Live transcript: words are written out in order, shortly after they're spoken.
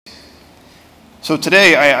So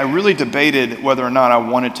today, I really debated whether or not I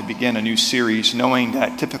wanted to begin a new series, knowing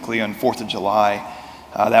that typically on 4th of July,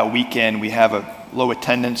 that weekend, we have a low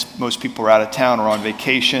attendance. Most people are out of town or on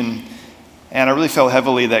vacation. And I really felt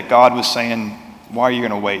heavily that God was saying, why are you going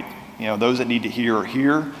to wait? You know, those that need to hear are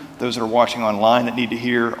here. Those that are watching online that need to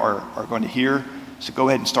hear are going to hear. So go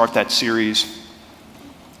ahead and start that series.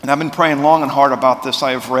 And I've been praying long and hard about this.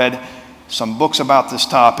 I have read some books about this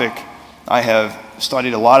topic. I have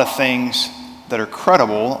studied a lot of things that are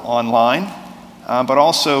credible online, but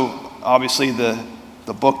also obviously the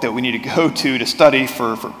book that we need to go to study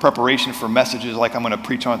for preparation for messages like I'm going to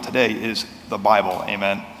preach on today is the Bible.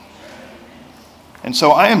 Amen. And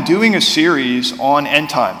so I am doing a series on end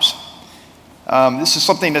times. This is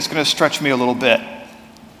something that's going to stretch me a little bit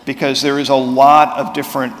because there is a lot of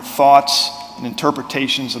different thoughts and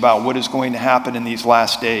interpretations about what is going to happen in these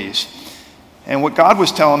last days. And what God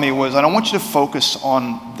was telling me was, I don't want you to focus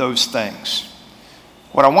on those things.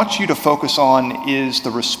 What I want you to focus on is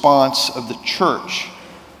the response of the church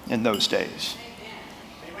in those days.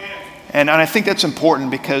 And I think that's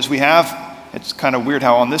important because it's kind of weird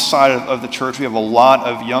how on this side of the church we have a lot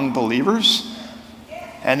of young believers.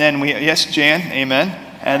 And then yes, Jan, amen.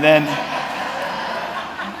 And then,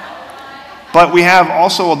 but we have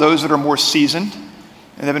also those that are more seasoned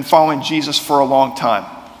and they've been following Jesus for a long time.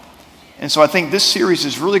 And so I think this series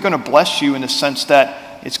is really going to bless you in the sense that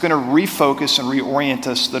it's going to refocus and reorient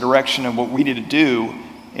us the direction of what we need to do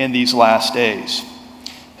in these last days.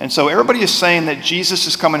 And so everybody is saying that Jesus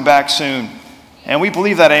is coming back soon. And we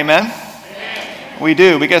believe that, amen? Amen. We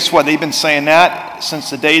do. But guess what? They've been saying that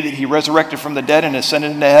since the day that he resurrected from the dead and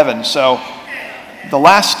ascended into heaven. So the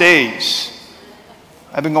last days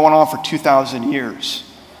have been going on for 2,000 years.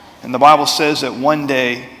 And the Bible says that one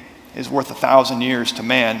day is worth 1,000 years to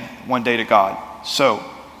man, one day to God. So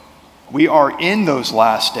we are in those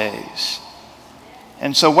last days.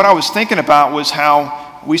 And so what I was thinking about was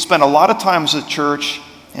how we spend a lot of time as a church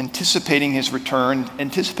anticipating his return,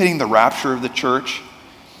 anticipating the rapture of the church,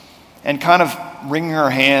 and kind of wringing our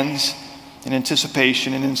hands in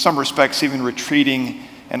anticipation, and in some respects even retreating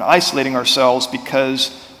and isolating ourselves because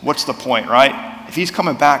what's the point, right? If he's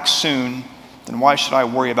coming back soon, then why should I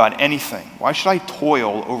worry about anything? Why should I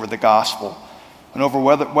toil over the gospel and over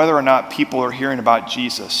whether or not people are hearing about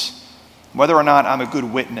Jesus? Whether or not I'm a good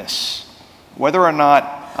witness, whether or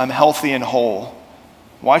not I'm healthy and whole,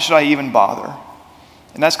 why should I even bother?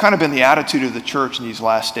 And that's kind of been the attitude of the church in these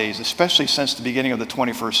last days, especially since the beginning of the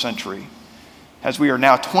 21st century, as we are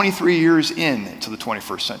now 23 years into the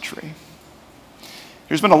 21st century.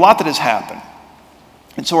 There's been a lot that has happened.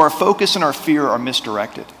 And so our focus and our fear are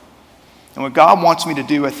misdirected. And what God wants me to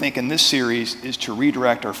do, I think, in this series is to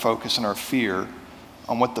redirect our focus and our fear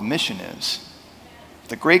on what the mission is.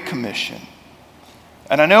 The Great Commission.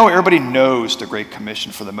 And I know everybody knows the Great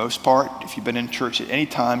Commission for the most part. If you've been in church at any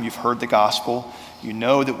time, you've heard the gospel. You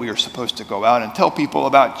know that we are supposed to go out and tell people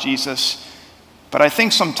about Jesus. But I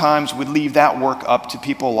think sometimes we leave that work up to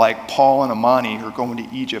people like Paul and Amani who are going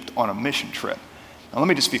to Egypt on a mission trip. Now let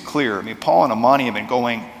me just be clear. I mean, Paul and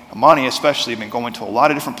Amani especially have been going to a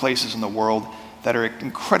lot of different places in the world that are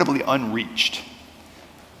incredibly unreached.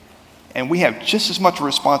 And we have just as much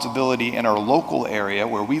responsibility in our local area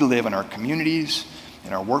where we live, in our communities,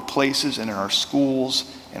 in our workplaces, and in our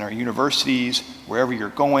schools, in our universities, wherever you're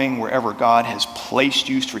going, wherever God has placed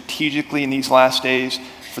you strategically in these last days,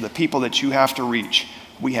 for the people that you have to reach.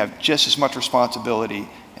 We have just as much responsibility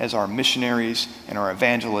as our missionaries and our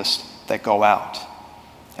evangelists that go out.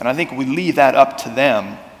 And I think we leave that up to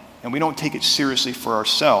them, and we don't take it seriously for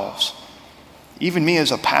ourselves. Even me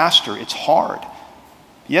as a pastor, it's hard.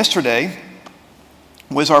 Yesterday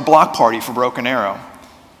was our block party for Broken Arrow.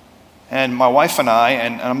 And my wife and I,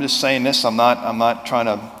 and I'm just saying this, I'm not trying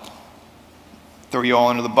to throw you all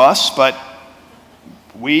under the bus, but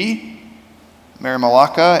we, Mary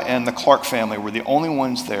Malaka and the Clark family were the only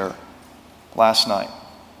ones there last night.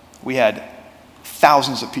 We had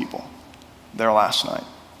thousands of people there last night.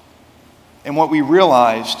 And what we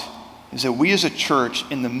realized is that we as a church,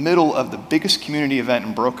 in the middle of the biggest community event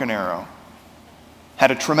in Broken Arrow, had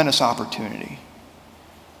a tremendous opportunity.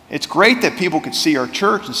 It's great that people could see our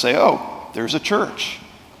church and say, oh, there's a church.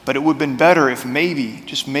 But it would have been better if maybe,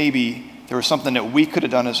 just maybe, there was something that we could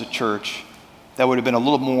have done as a church that would have been a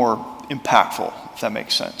little more impactful, if that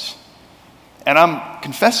makes sense. And I'm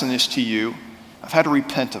confessing this to you, I've had to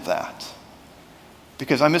repent of that.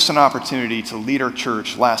 Because I missed an opportunity to lead our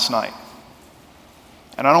church last night.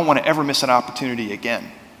 And I don't want to ever miss an opportunity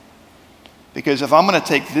again. Because if I'm going to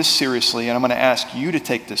take this seriously, and I'm going to ask you to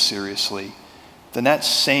take this seriously, then that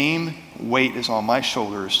same weight is on my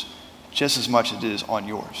shoulders just as much as it is on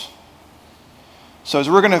yours. So as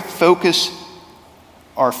we're going to focus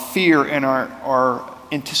our fear and our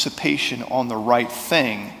anticipation on the right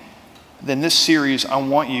thing, then this series, I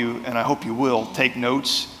want you, and I hope you will, take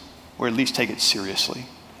notes or at least take it seriously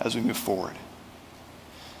as we move forward.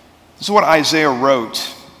 This is what Isaiah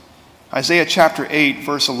wrote. Isaiah chapter 8,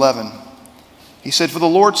 verse 11. He said, "For the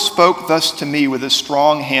Lord spoke thus to me with his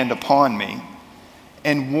strong hand upon me,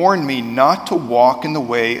 and warned me not to walk in the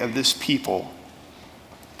way of this people.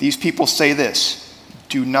 These people say this,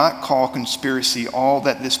 do not call conspiracy all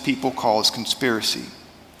that this people calls conspiracy,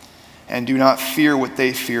 and do not fear what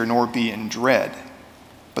they fear, nor be in dread.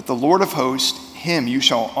 But the Lord of hosts, him you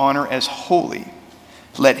shall honor as holy.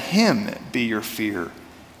 Let him be your fear,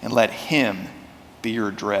 and let him be your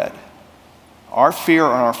dread." Our fear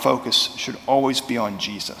and our focus should always be on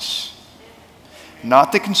Jesus.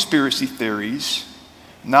 Not the conspiracy theories,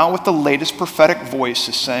 not what the latest prophetic voice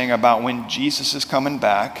is saying about when Jesus is coming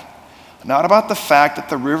back, not about the fact that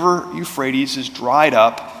the river Euphrates is dried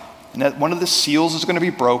up and that one of the seals is going to be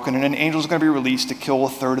broken and an angel is going to be released to kill a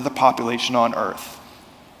third of the population on earth.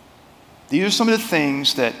 These are some of the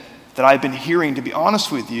things that I've been hearing, to be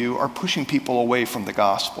honest with you, are pushing people away from the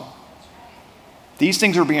gospel. These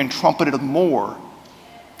things are being trumpeted more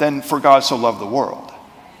than "for God so loved the world."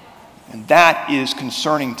 And that is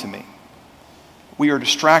concerning to me. We are a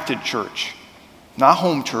distracted church, not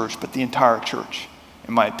home church, but the entire church,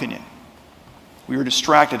 in my opinion. We are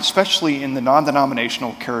distracted, especially in the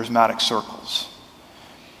non-denominational charismatic circles.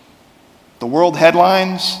 The world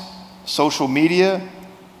headlines, social media,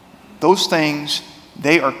 those things,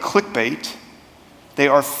 they are clickbait, they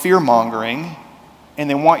are fear-mongering, and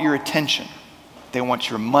they want your attention. They want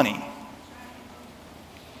your money.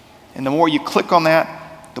 And the more you click on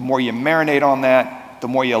that, the more you marinate on that, the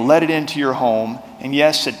more you let it into your home. And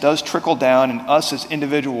yes, it does trickle down, and us as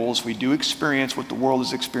individuals, we do experience what the world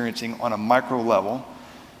is experiencing on a micro level,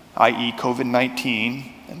 i.e.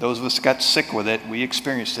 COVID-19, and those of us that got sick with it, we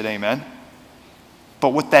experienced it, amen? But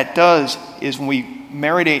what that does is when we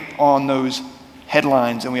marinate on those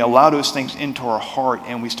headlines and we allow those things into our heart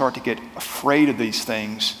and we start to get afraid of these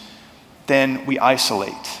things, then we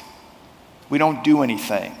isolate. We don't do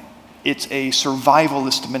anything. It's a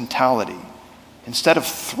survivalist mentality. Instead of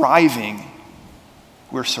thriving,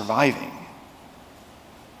 we're surviving.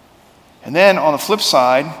 And then on the flip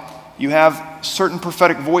side, you have certain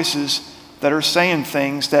prophetic voices that are saying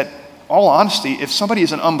things that, all honesty, if somebody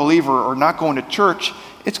is an unbeliever or not going to church,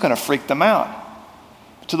 it's going to freak them out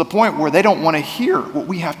to the point where they don't want to hear what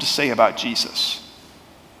we have to say about Jesus.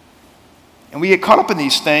 And we get caught up in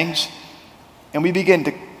these things, and we begin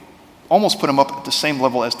to almost put them up at the same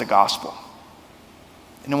level as the gospel.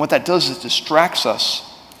 And then what that does is it distracts us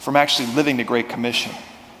from actually living the Great Commission,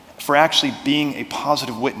 for actually being a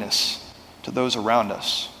positive witness to those around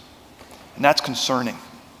us. And that's concerning.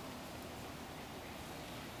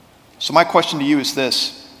 So my question to you is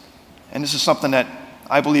this, and this is something that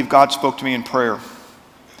I believe God spoke to me in prayer.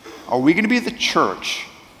 Are we going to be the church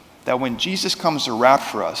that when Jesus comes to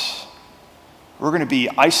rapture us, we're going to be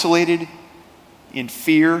isolated, in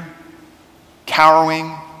fear,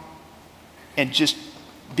 cowering, and just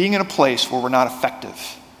being in a place where we're not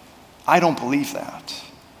effective? I don't believe that.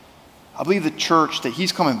 I believe the church that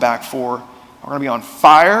he's coming back for are going to be on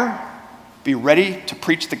fire, be ready to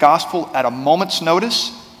preach the gospel at a moment's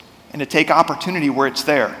notice, and to take opportunity where it's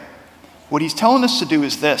there. What he's telling us to do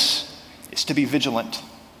is this, is to be vigilant.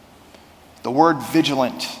 The word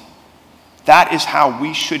vigilant, that is how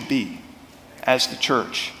we should be as the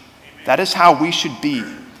church. That is how we should be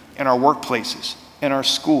in our workplaces, in our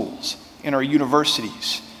schools, in our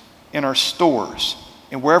universities, in our stores,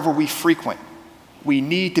 and wherever we frequent. We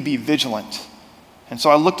need to be vigilant. And so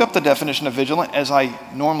I looked up the definition of vigilant, as I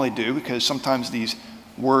normally do, because sometimes these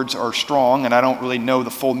words are strong and I don't really know the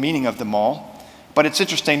full meaning of them all. But it's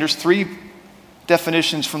interesting. There's 3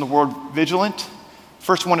 definitions from the word vigilant.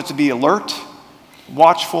 First one is to be alert,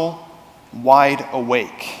 watchful, wide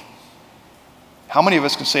awake. How many of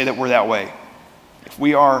us can say that we're that way? If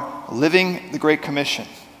we are living the Great Commission,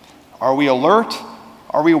 are we alert?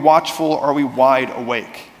 Are we watchful? Are we wide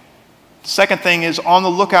awake? The second thing is on the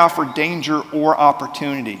lookout for danger or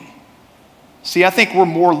opportunity. See, I think we're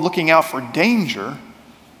more looking out for danger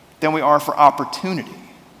than we are for opportunity.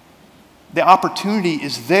 The opportunity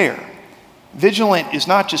is there. Vigilant is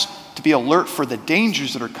not just to be alert for the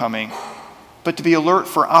dangers that are coming, but to be alert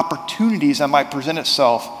for opportunities that might present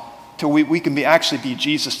itself till we can actually be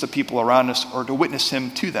Jesus to people around us or to witness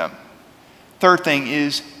him to them. Third thing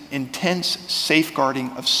is intense safeguarding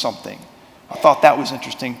of something. I thought that was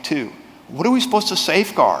interesting too. What are we supposed to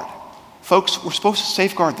safeguard? Folks, we're supposed to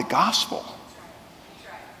safeguard the gospel.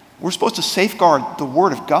 We're supposed to safeguard the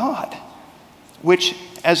Word of God, which,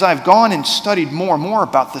 as I've gone and studied more and more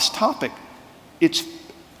about this topic, it's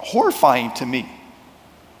horrifying to me.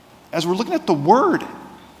 As we're looking at the Word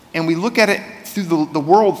and we look at it through the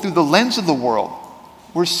world, through the lens of the world,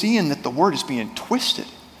 we're seeing that the Word is being twisted,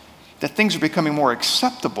 that things are becoming more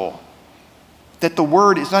acceptable, that the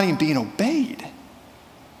Word is not even being obeyed.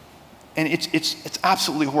 And it's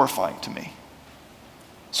absolutely horrifying to me.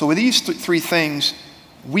 So with these three things,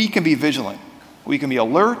 we can be vigilant. We can be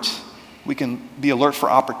alert. We can be alert for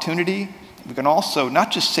opportunity. We can also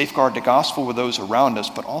not just safeguard the gospel with those around us,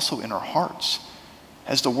 but also in our hearts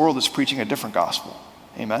as the world is preaching a different gospel.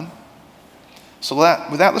 Amen? So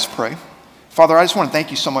with that, let's pray. Father, I just want to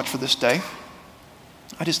thank you so much for this day.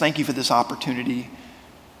 I just thank you for this opportunity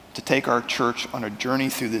to take our church on a journey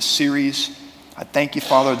through this series. I thank you,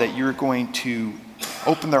 Father, that you're going to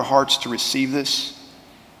open their hearts to receive this,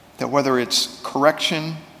 that whether it's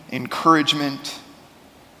correction, encouragement,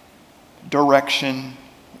 direction,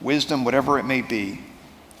 wisdom, whatever it may be,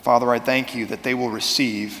 Father, I thank you that they will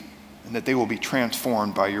receive and that they will be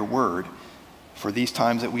transformed by your word for these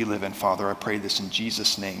times that we live in. Father, I pray this in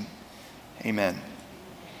Jesus' name. Amen.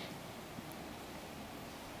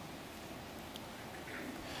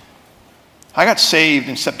 I got saved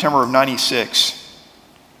in September of '96,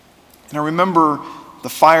 and I remember the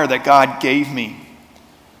fire that God gave me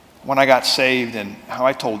when I got saved and how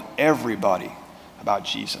I told everybody about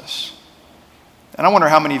Jesus. And I wonder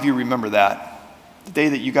how many of you remember that, the day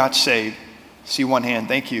that you got saved. See one hand,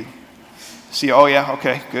 thank you. See, oh yeah,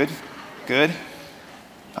 okay, good.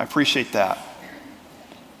 I appreciate that.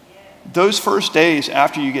 Those first days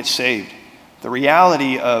after you get saved, the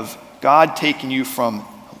reality of God taking you from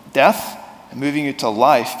death and moving you to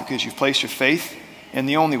life because you've placed your faith in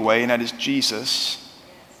the only way, and that is Jesus,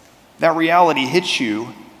 that reality hits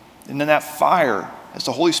you, and then that fire, as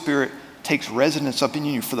the Holy Spirit takes residence up in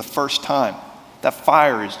you for the first time, that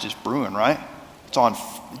fire is just brewing, right? It's on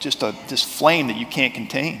just this flame that you can't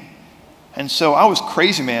contain. And so I was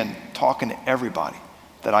crazy, man, talking to everybody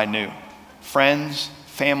that I knew, friends,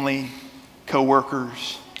 family,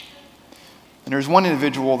 co-workers. And there's one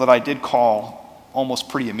individual that I did call almost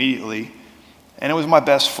pretty immediately, and it was my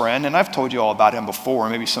best friend, and I've told you all about him before.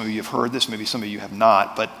 Maybe some of you have heard this, maybe some of you have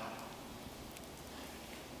not, but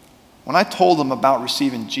when I told him about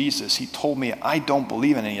receiving Jesus, he told me, I don't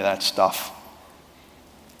believe in any of that stuff.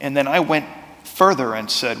 And then I went further and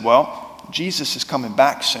said, well, Jesus is coming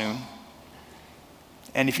back soon,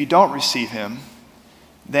 and if you don't receive him,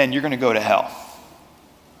 then you're going to go to hell.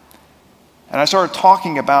 And I started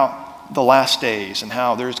talking about the last days and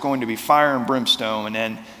how there's going to be fire and brimstone, and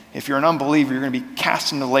then if you're an unbeliever, you're going to be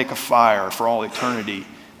cast in the lake of fire for all eternity,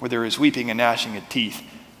 where there is weeping and gnashing of teeth.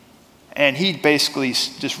 And he basically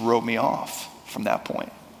just wrote me off from that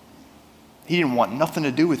point. He didn't want nothing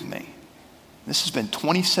to do with me. This has been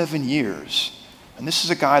 27 years, and this is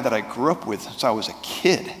a guy that I grew up with since I was a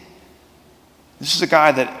kid. This is a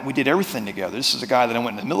guy that we did everything together. This is a guy that I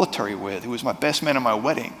went in the military with, who was my best man at my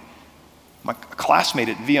wedding, my classmate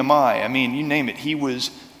at VMI. I mean, you name it. He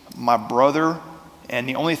was my brother, and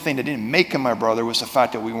the only thing that didn't make him my brother was the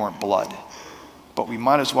fact that we weren't blood. But we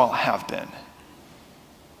might as well have been.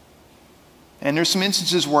 And there's some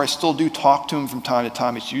instances where I still do talk to him from time to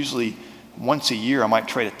time. It's usually once a year I might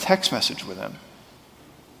trade a text message with him.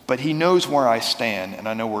 But he knows where I stand, and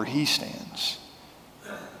I know where he stands.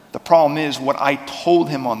 The problem is what I told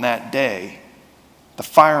him on that day, the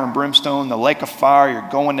fire and brimstone, the lake of fire, you're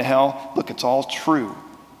going to hell. Look, it's all true,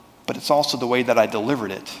 but it's also the way that I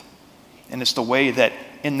delivered it. And it's the way that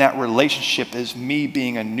in that relationship as me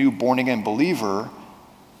being a new born-again believer,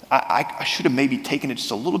 I should have maybe taken it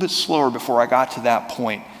just a little bit slower before I got to that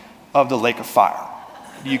point of the lake of fire.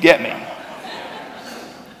 Do you get me?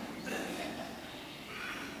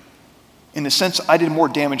 In a sense, I did more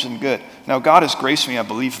damage than good. Now, God has graced me, I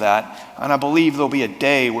believe that. And I believe there'll be a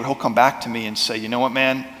day where he'll come back to me and say, you know what,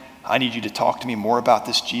 man? I need you to talk to me more about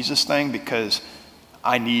this Jesus thing because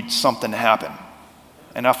I need something to happen.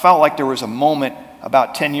 And I felt like there was a moment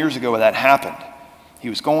about 10 years ago where that happened. He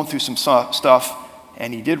was going through some stuff,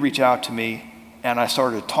 and he did reach out to me, and I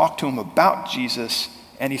started to talk to him about Jesus,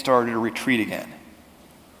 and he started to retreat again.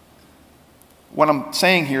 What I'm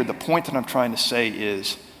saying here, the point that I'm trying to say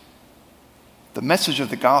is the message of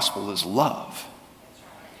the gospel is love.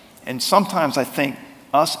 And sometimes I think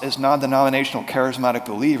us as non-denominational charismatic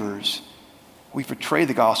believers, we portray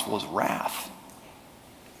the gospel as wrath.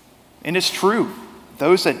 And it's true.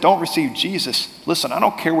 Those that don't receive Jesus, listen, I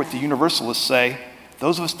don't care what the universalists say.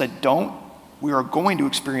 Those of us that don't, we are going to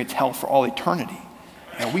experience hell for all eternity.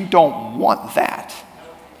 And we don't want that.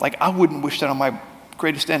 Like, I wouldn't wish that on my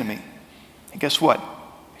greatest enemy. And guess what?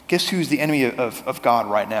 Guess who's the enemy of God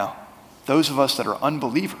right now? Those of us that are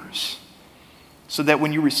unbelievers. So that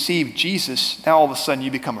when you receive Jesus, now all of a sudden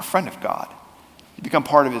you become a friend of God. You become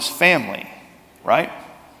part of his family, right?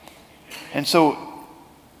 And so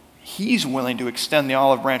he's willing to extend the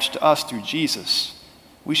olive branch to us through Jesus.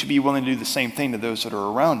 We should be willing to do the same thing to those that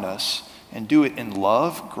are around us and do it in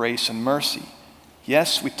love, grace, and mercy.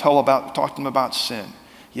 Yes, we talk to them about sin.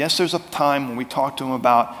 Yes, there's a time when we talk to them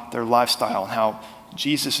about their lifestyle and how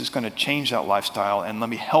Jesus is going to change that lifestyle, and let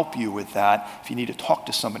me help you with that if you need to talk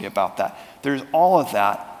to somebody about that. There's all of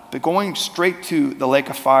that, but going straight to the lake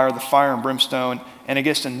of fire, the fire and brimstone, and I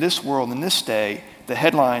guess in this world, in this day, the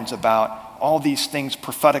headlines about all these things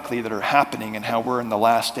prophetically that are happening and how we're in the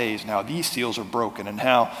last days and how these seals are broken and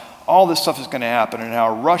how all this stuff is going to happen and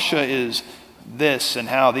how Russia is this and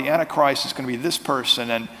how the Antichrist is going to be this person,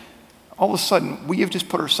 and all of a sudden we have just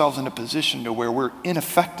put ourselves in a position to where we're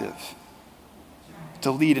ineffective to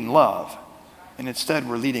lead in love, and instead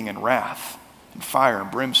we're leading in wrath and fire and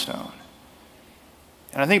brimstone.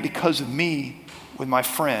 And I think because of me with my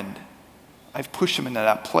friend, I've pushed him into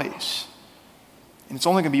that place. And it's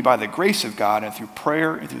only going to be by the grace of God and through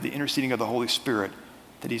prayer and through the interceding of the Holy Spirit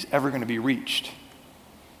that he's ever going to be reached.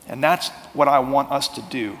 And that's what I want us to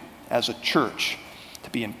do as a church, to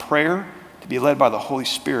be in prayer, to be led by the Holy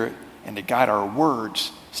Spirit, and to guide our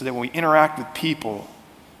words so that when we interact with people,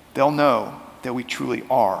 they'll know that we truly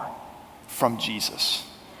are from Jesus,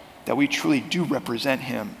 that we truly do represent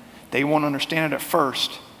him. They won't understand it at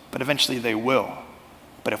first, but eventually they will.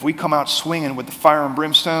 But if we come out swinging with the fire and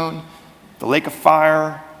brimstone, the lake of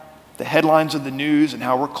fire, the headlines of the news, and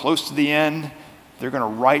how we're close to the end, they're going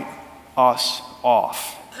to write us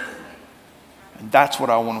off. And that's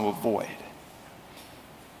what I want to avoid.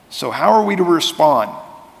 So how are we to respond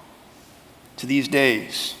to these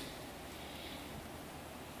days?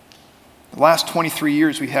 The last 23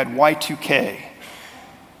 years, we had Y2K.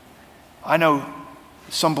 I know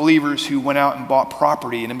some believers who went out and bought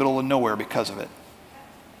property in the middle of nowhere because of it.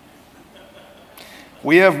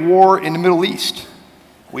 We have war in the Middle East.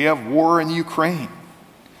 We have war in the Ukraine.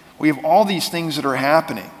 We have all these things that are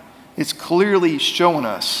happening. It's clearly showing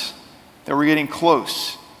us that we're getting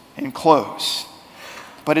close and close.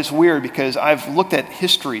 But it's weird because I've looked at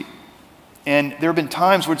history, and there have been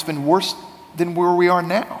times where it's been worse than where we are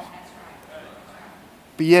now.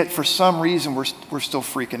 But yet, for some reason, we're still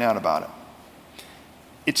freaking out about it.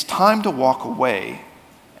 It's time to walk away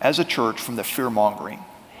as a church from the fear-mongering.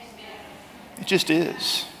 It just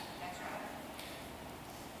is.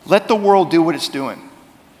 Let the world do what it's doing.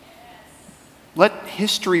 Let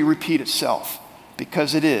history repeat itself,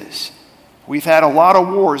 because it is. We've had a lot of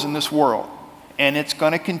wars in this world, and it's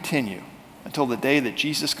going to continue until the day that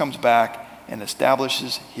Jesus comes back and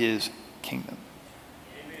establishes his kingdom.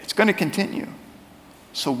 It's going to continue.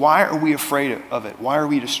 So why are we afraid of it? Why are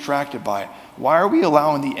we distracted by it? Why are we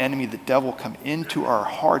allowing the enemy, the devil, come into our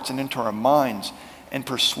hearts and into our minds and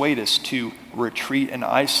persuade us to retreat and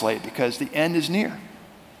isolate? Because the end is near.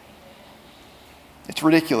 It's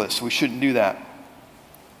ridiculous. We shouldn't do that.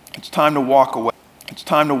 It's time to walk away. It's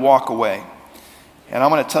time to walk away. And I'm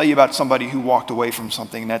going to tell you about somebody who walked away from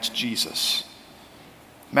something, and that's Jesus.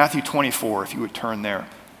 Matthew 24, if you would turn there.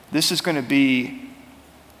 This is going to be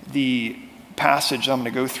the passage I'm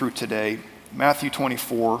going to go through today. Matthew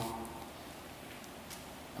 24,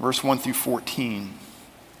 verse 1 through 14.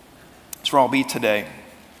 That's where I'll be today.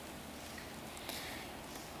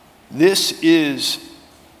 This is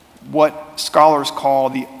what scholars call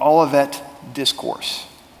the Olivet Discourse.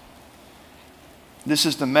 This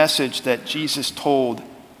is the message that Jesus told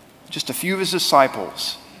just a few of his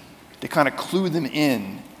disciples to kind of clue them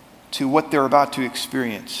in to what they're about to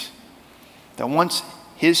experience. That once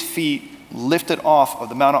his feet lifted off of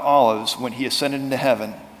the Mount of Olives when he ascended into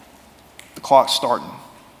heaven, the clock's starting.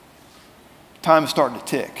 Time is starting to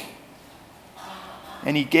tick.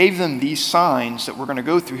 And he gave them these signs that we're going to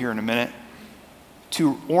go through here in a minute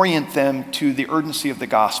to orient them to the urgency of the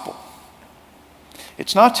gospel.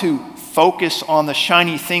 It's not to focus on the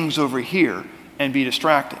shiny things over here and be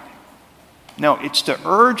distracted. No, it's to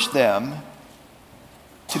urge them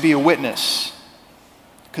to be a witness.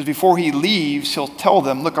 Because before he leaves, he'll tell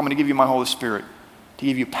them, look, I'm going to give you my Holy Spirit to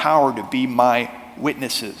give you power to be my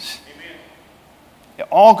witnesses. Amen. It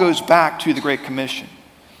all goes back to the Great Commission.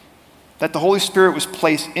 That the Holy Spirit was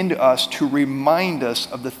placed into us to remind us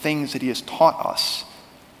of the things that he has taught us.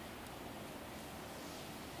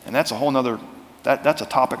 And that's a whole nother, that's a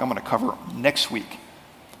topic I'm going to cover next week,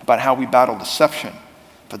 about how we battle deception.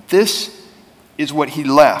 But this is what he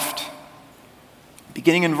left.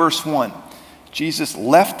 Beginning in verse 1, Jesus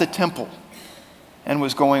left the temple and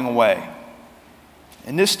was going away.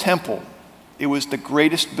 And this temple, it was the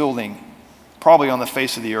greatest building probably on the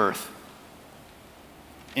face of the earth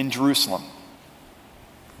in Jerusalem.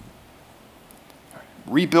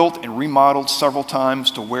 Rebuilt and remodeled several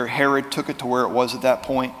times to where Herod took it to where it was at that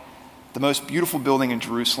point. The most beautiful building in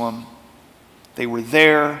Jerusalem. They were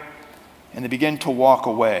there and they began to walk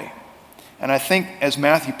away. And I think, as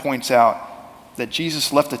Matthew points out, that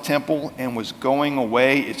Jesus left the temple and was going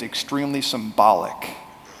away is extremely symbolic.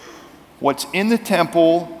 What's in the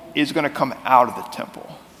temple is going to come out of the temple.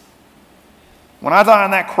 When I die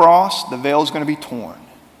on that cross, the veil is going to be torn.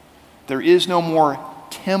 There is no more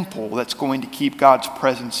temple that's going to keep God's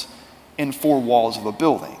presence in four walls of a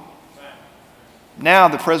building. Now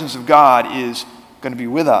the presence of God is going to be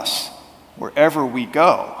with us wherever we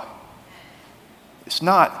go. It's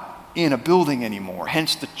not in a building anymore.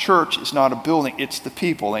 Hence, the church is not a building, it's the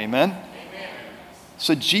people. Amen? Amen.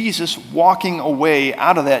 So Jesus walking away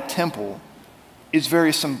out of that temple is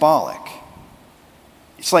very symbolic.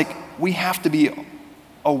 It's like we have to be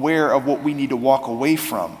aware of what we need to walk away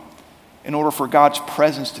from in order for God's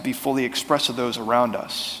presence to be fully expressed to those around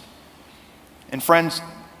us. And friends,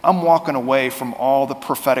 I'm walking away from all the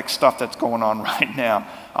prophetic stuff that's going on right now.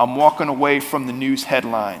 I'm walking away from the news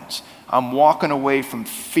headlines. I'm walking away from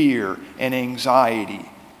fear and anxiety.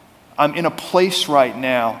 I'm in a place right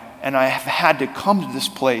now, and I have had to come to this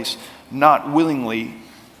place not willingly,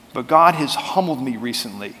 but God has humbled me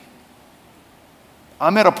recently.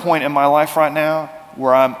 I'm at a point in my life right now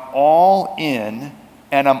where I'm all in,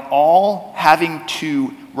 and I'm all having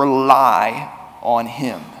to rely on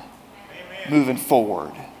Him. Amen. Moving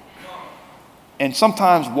forward. And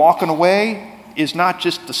sometimes walking away is not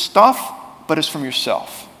just the stuff, but it's from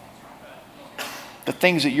yourself. The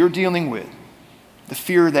things that you're dealing with, the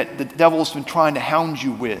fear that the devil's been trying to hound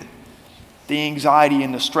you with, the anxiety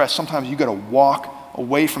and the stress. Sometimes you got to walk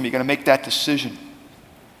away from it. You got to make that decision.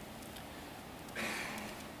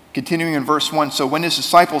 Continuing in verse 1, so when his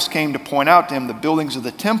disciples came to point out to him the buildings of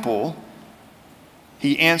the temple,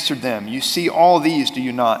 he answered them, "You see all these, do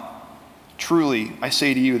you not? Truly, I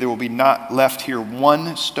say to you, there will be not left here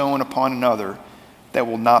one stone upon another that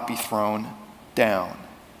will not be thrown down."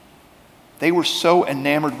 They were so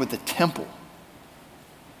enamored with the temple.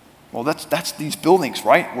 Well, that's these buildings,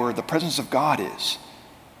 right, where the presence of God is.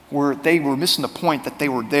 Where they were missing the point that they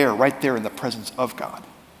were there, right there in the presence of God,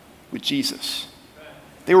 with Jesus.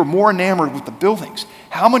 They were more enamored with the buildings.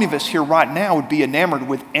 How many of us here right now would be enamored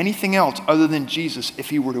with anything else other than Jesus if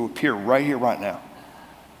he were to appear right here, right now?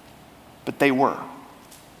 But they were.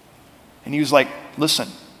 And he was like, listen,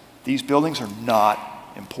 these buildings are not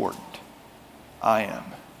important. I am.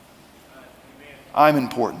 I'm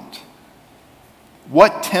important.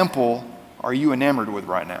 What temple are you enamored with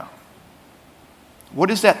right now?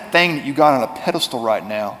 What is that thing that you got on a pedestal right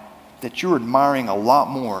now that you're admiring a lot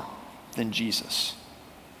more than Jesus?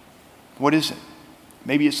 What is it?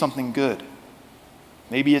 Maybe it's something good.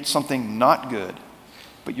 Maybe it's something not good.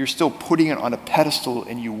 But you're still putting it on a pedestal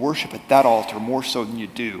and you worship at that altar more so than you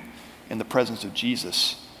do in the presence of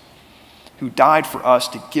Jesus, who died for us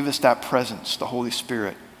to give us that presence, the Holy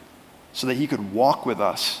Spirit, so that he could walk with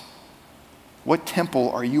us. What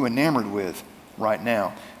temple are you enamored with right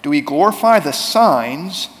now? Do we glorify the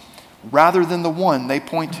signs rather than the one they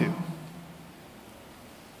point to?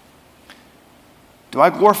 Do I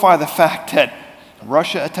glorify the fact that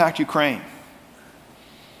Russia attacked Ukraine?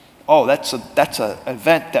 Oh, that's an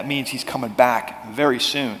event that means he's coming back very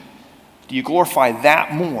soon. Do you glorify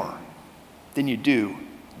that more than you do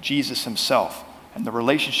Jesus himself and the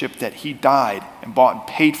relationship that he died and bought and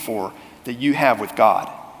paid for that you have with God?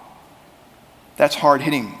 That's hard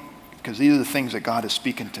hitting because these are the things that God is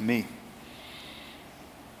speaking to me.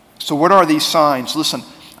 So what are these signs? Listen,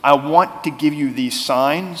 I want to give you these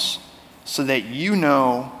signs so that you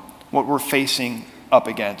know what we're facing up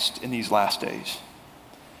against in these last days.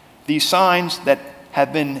 These signs that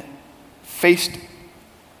have been faced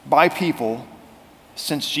by people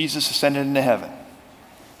since Jesus ascended into heaven.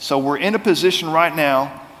 So we're in a position right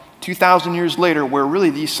now, 2,000 years later, where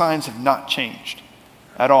really these signs have not changed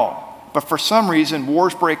at all. But for some reason,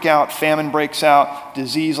 wars break out, famine breaks out,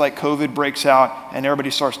 disease like COVID breaks out, and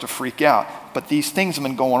everybody starts to freak out. But these things have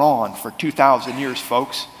been going on for 2,000 years,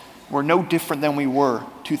 folks. We're no different than we were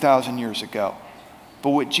 2,000 years ago.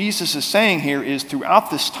 But what Jesus is saying here is throughout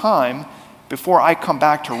this time, before I come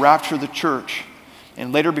back to rapture the church,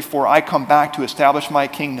 and later before I come back to establish my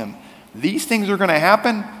kingdom, these things are going to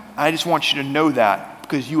happen. I just want you to know that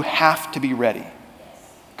because you have to be ready.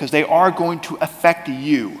 Because they are going to affect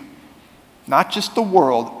you. Not just the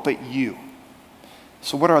world, but you.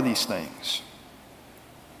 So what are these things?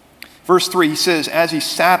 Verse 3, he says, as he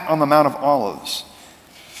sat on the Mount of Olives,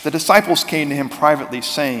 the disciples came to him privately,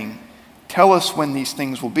 saying, tell us when these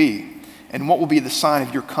things will be, and what will be the sign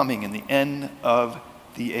of your coming and the end of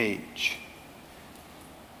the age.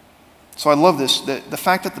 So I love this, the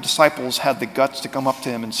fact that the disciples had the guts to come up to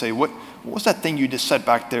him and say, what was that thing you just said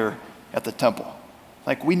back there at the temple?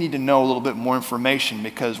 Like, we need to know a little bit more information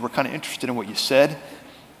because we're kind of interested in what you said.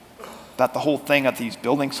 About the whole thing at these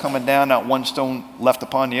buildings coming down, not one stone left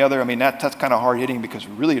upon the other. I mean, that's kind of hard hitting because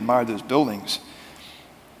we really admire those buildings.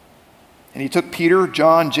 And he took Peter,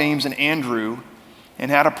 John, James, and Andrew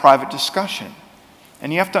and had a private discussion.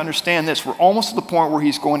 And you have to understand this. We're almost to the point where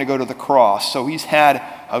he's going to go to the cross. So he's had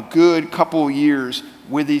a good couple of years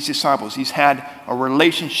with these disciples. He's had a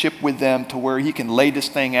relationship with them to where he can lay this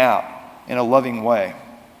thing out in a loving way.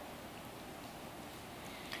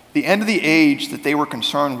 The end of the age that they were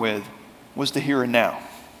concerned with was the here and now.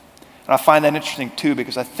 And I find that interesting too,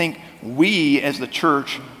 because I think we as the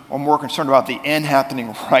church are more concerned about the end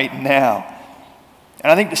happening right now.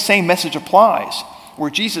 And I think the same message applies, where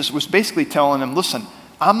Jesus was basically telling them, listen,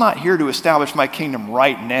 I'm not here to establish my kingdom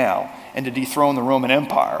right now and to dethrone the Roman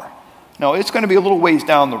Empire. No, it's going to be a little ways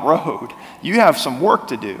down the road. You have some work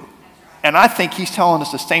to do. And I think he's telling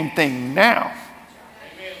us the same thing now.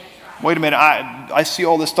 Wait a minute, I see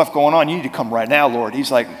all this stuff going on. You need to come right now, Lord.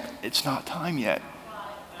 He's like, it's not time yet.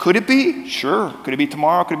 Could it be? Sure. Could it be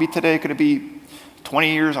tomorrow? Could it be today? Could it be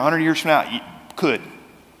 20 years, 100 years from now? Could.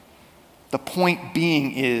 The point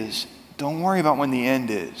being is, don't worry about when the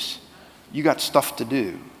end is. You got stuff to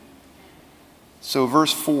do. So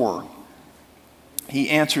verse 4, he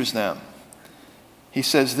answers them. He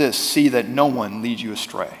says this, see that no one leads you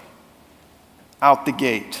astray. Out the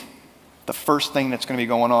gate, the first thing that's going to be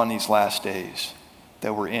going on these last days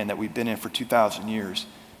that we're in, that we've been in for 2,000 years,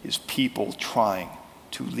 is people trying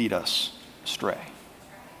to lead us astray.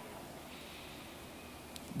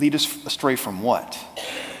 Lead us astray from what?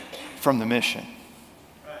 From the mission.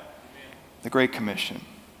 The Great Commission.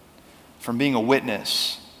 From being a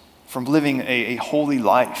witness. From living a holy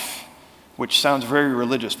life, which sounds very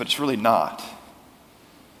religious, but it's really not.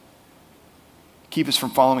 Keep us from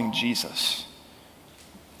following Jesus.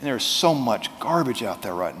 And there's so much garbage out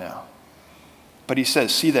there right now. But he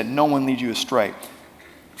says, see that no one leads you astray.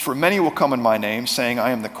 For many will come in my name, saying, I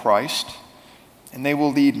am the Christ, and they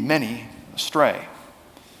will lead many astray.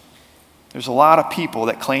 There's a lot of people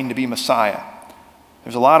that claim to be Messiah.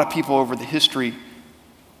 There's a lot of people over the history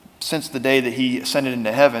since the day that he ascended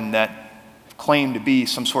into heaven that claim to be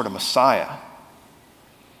some sort of Messiah.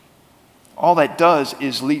 All that does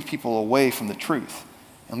is lead people away from the truth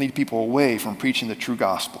and lead people away from preaching the true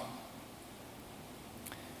gospel.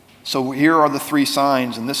 So here are the three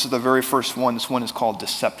signs, and this is the very first one. This one is called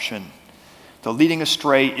deception. The leading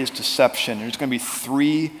astray is deception. There's going to be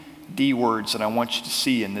three D words that I want you to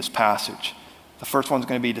see in this passage. The first one's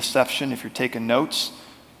going to be deception, if you're taking notes.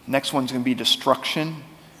 Next one's going to be destruction.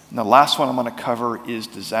 And the last one I'm going to cover is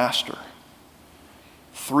disaster.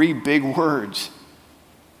 Three big words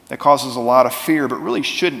that causes a lot of fear, but really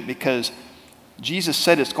shouldn't, because Jesus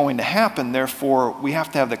said it's going to happen. Therefore, we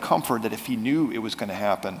have to have the comfort that if he knew it was going to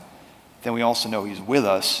happen, then we also know he's with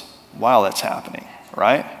us while it's happening,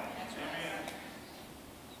 right?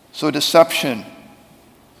 So deception.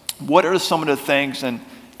 What are some of the things, and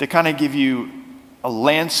to kind of give you a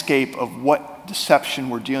landscape of what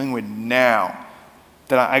deception we're dealing with now,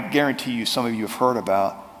 that I guarantee you some of you have heard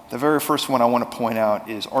about. The very first one I want to point out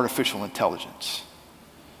is artificial intelligence.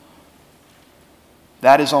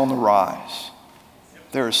 That is on the rise.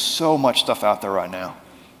 There is so much stuff out there right now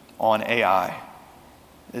on AI.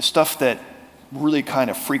 It's stuff that really kind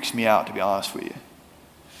of freaks me out, to be honest with you.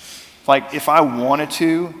 Like, if I wanted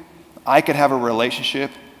to, I could have a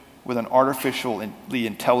relationship with an artificially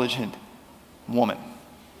intelligent woman.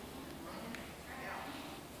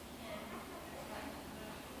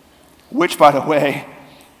 Which, by the way,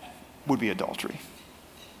 would be adultery.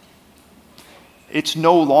 It's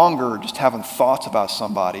no longer just having thoughts about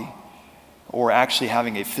somebody or actually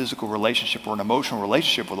having a physical relationship or an emotional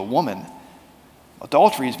relationship with a woman.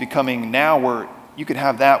 Adultery is becoming now where you could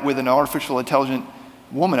have that with an artificial intelligent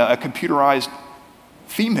woman, a computerized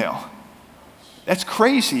female. That's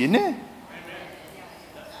crazy, isn't it?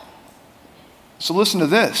 So listen to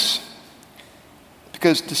this,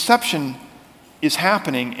 because deception is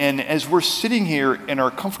happening, and as we're sitting here in our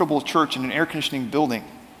comfortable church in an air conditioning building,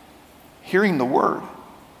 hearing the word,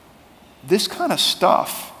 this kind of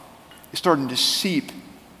stuff is starting to seep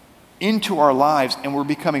into our lives, and we're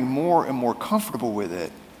becoming more and more comfortable with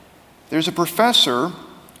it. There's a professor,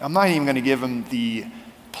 I'm not even going to give him the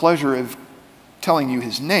pleasure of telling you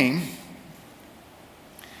his name,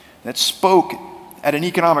 that spoke at an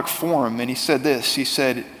economic forum, and he said this. He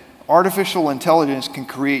said, artificial intelligence can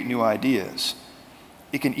create new ideas.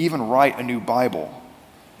 It can even write a new Bible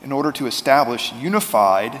in order to establish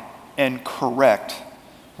unified and correct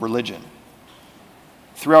religion.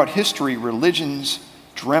 Throughout history, religions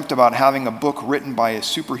dreamt about having a book written by a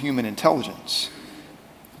superhuman intelligence,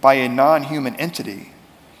 by a non-human entity.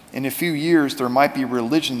 In a few years, there might be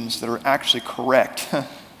religions that are actually correct.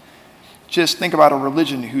 Just think about a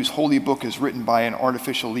religion whose holy book is written by an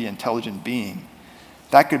artificially intelligent being.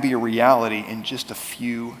 That could be a reality in just a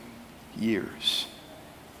few years.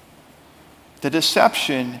 The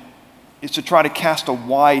deception is to try to cast a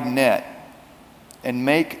wide net and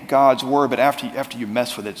make God's word, but after you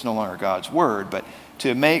mess with it, it's no longer God's word, but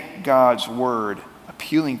to make God's word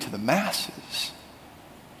appealing to the masses.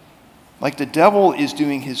 Like the devil is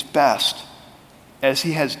doing his best, as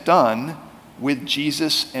he has done with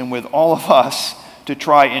Jesus and with all of us, to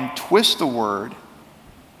try and twist the word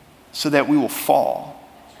so that we will fall,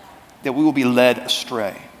 that we will be led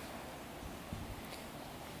astray.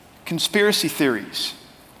 Conspiracy theories.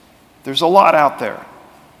 There's a lot out there.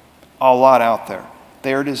 A lot out there.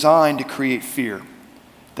 They are designed to create fear.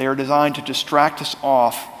 They are designed to distract us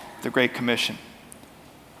off the Great Commission.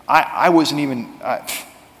 I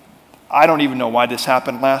don't even know why this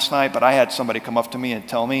happened last night, but I had somebody come up to me and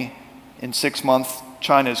tell me in 6 months,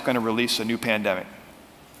 China is going to release a new pandemic.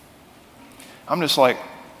 I'm just like,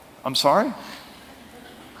 I'm sorry?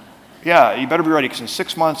 Yeah, you better be ready, because in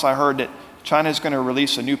 6 months I heard that China is going to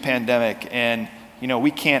release a new pandemic, and we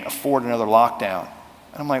can't afford another lockdown.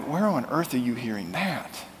 And I'm like, where on earth are you hearing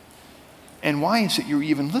that? And why is it you're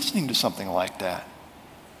even listening to something like that?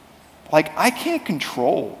 Like, I can't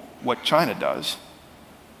control what China does,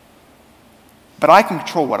 but I can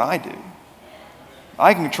control what I do.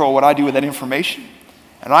 I can control what I do with that information,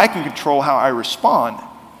 and I can control how I respond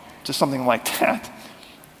to something like that.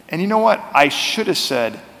 And you know what? I should have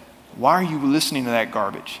said, why are you listening to that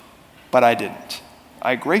garbage? But I didn't.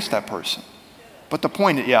 I graced that person. But the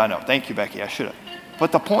point is, yeah, I know. Thank you, Becky. I should have.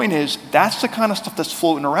 But the point is, that's the kind of stuff that's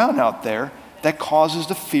floating around out there that causes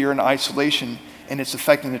the fear and isolation, and it's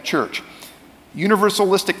affecting the church.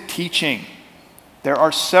 Universalistic teaching. There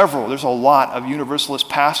are several. There's a lot of universalist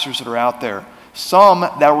pastors that are out there. Some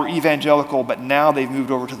that were evangelical, but now they've moved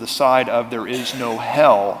over to the side of there is no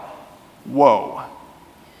hell. Whoa.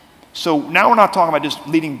 So now we're not talking about just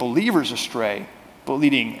leading believers astray, but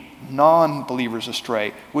leading non-believers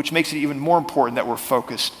astray, which makes it even more important that we're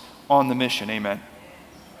focused on the mission. Amen.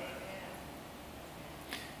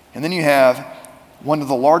 And then you have one of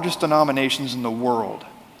the largest denominations in the world,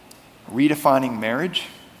 redefining marriage,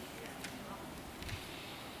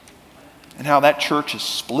 and how that church is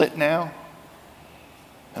split now.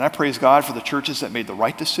 And I praise God for the churches that made the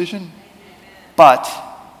right decision, but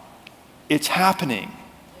it's happening.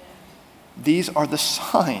 These are the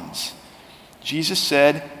signs. Jesus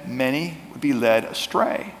said many would be led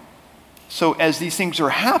astray. So as these things are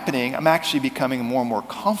happening, I'm actually becoming more and more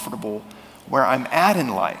comfortable where I'm at in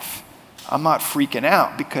life. I'm not freaking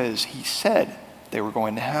out because he said they were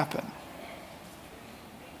going to happen.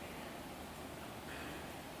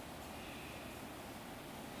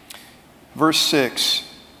 Verse 6.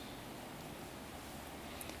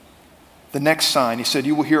 The next sign, he said,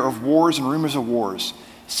 you will hear of wars and rumors of wars.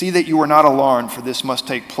 See that you are not alarmed, for this must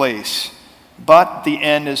take place. But the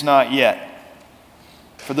end is not yet.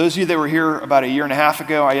 For those of you that were here about a year and a half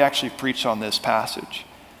ago, I actually preached on this passage.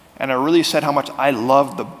 And I really said how much I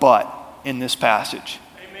loved the but in this passage.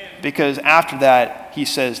 Amen. Because after that, he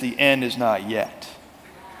says the end is not yet.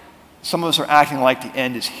 Some of us are acting like the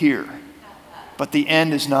end is here. But the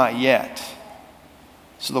end is not yet.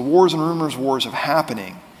 So the wars and rumors of wars are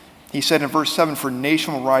happening. He said in verse 7, for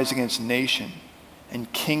nation will rise against nation,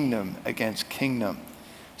 and kingdom against kingdom.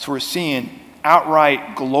 So we're seeing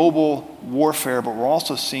outright global warfare, but we're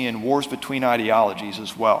also seeing wars between ideologies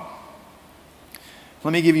as well.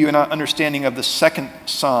 Let me give you an understanding of the second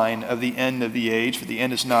sign of the end of the age, for the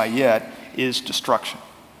end is not yet, is destruction.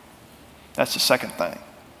 That's the second thing.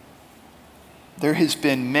 There has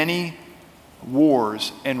been many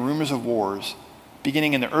wars and rumors of wars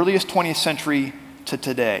beginning in the earliest 20th century to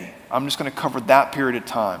today. I'm just going to cover that period of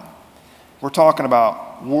time. We're talking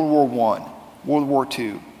about World War I, World War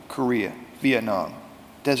II, Korea, Vietnam,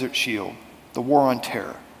 Desert Shield, the War on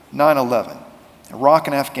Terror, 9/11, Iraq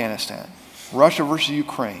and Afghanistan, Russia versus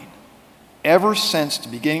Ukraine. Ever since the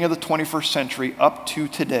beginning of the 21st century up to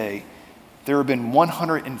today, there have been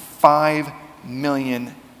 105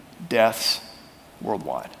 million deaths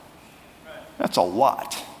worldwide. That's a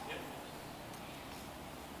lot.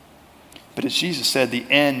 But as Jesus said, the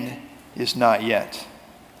end is not yet.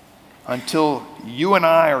 until you and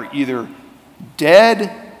I are either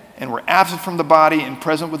dead and we're absent from the body and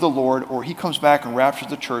present with the Lord, or he comes back and raptures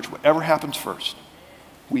the church. Whatever happens first,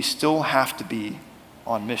 we still have to be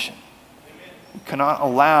on mission. We cannot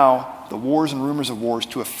allow the wars and rumors of wars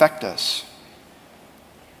to affect us.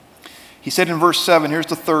 He said in verse 7, here's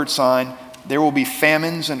the third sign, there will be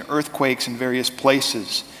famines and earthquakes in various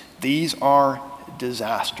places. These are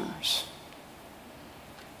disasters.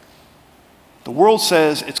 The world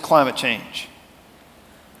says it's climate change.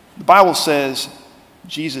 The Bible says,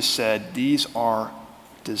 Jesus said, these are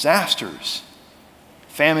disasters.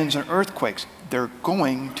 Famines and earthquakes, they're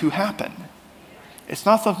going to happen. It's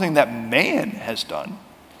not something that man has done.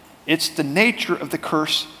 It's the nature of the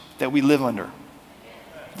curse that we live under.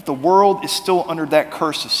 The world is still under that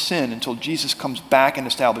curse of sin until Jesus comes back and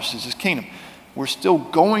establishes his kingdom. We're still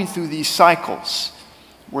going through these cycles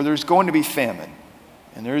where there's going to be famine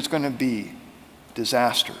and there's going to be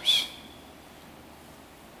disasters.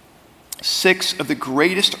 6 of the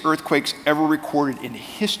greatest earthquakes ever recorded in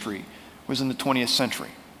history was in the 20th century.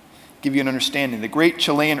 Give you an understanding. The Great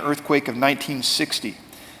Chilean Earthquake of 1960,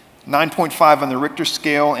 9.5 on the Richter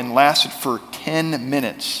scale and lasted for 10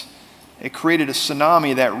 minutes. It created a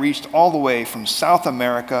tsunami that reached all the way from South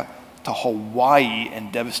America to Hawaii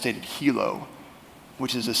and devastated Hilo,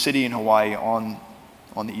 which is a city in Hawaii on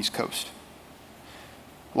the East Coast.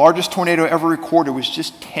 Largest tornado ever recorded was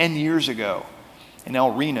just 10 years ago in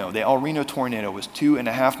El Reno. The El Reno tornado was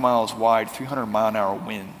 2.5 miles wide, 300-mile-an-hour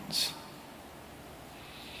winds.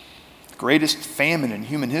 The greatest famine in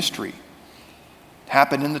human history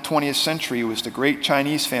happened in the 20th century. It was the Great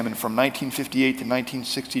Chinese Famine from 1958 to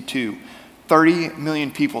 1962. 30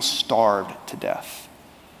 million people starved to death.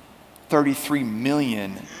 33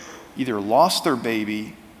 million either lost their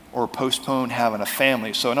baby or postponed having a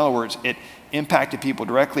family. So in other words, it impacted people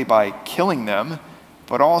directly by killing them,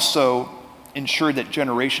 but also ensured that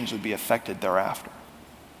generations would be affected thereafter.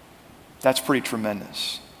 That's pretty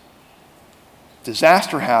tremendous.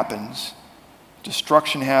 Disaster happens,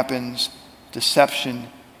 destruction happens, deception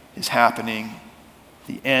is happening.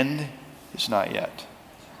 The end is not yet.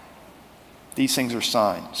 These things are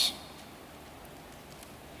signs.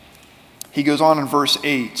 He goes on in verse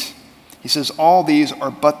 8. He says, all these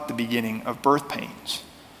are but the beginning of birth pains.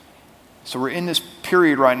 So we're in this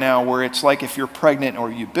period right now where it's like if you're pregnant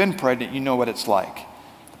or you've been pregnant, you know what it's like.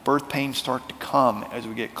 The birth pains start to come as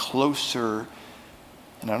we get closer.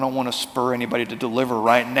 And I don't want to spur anybody to deliver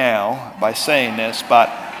right now by saying this, but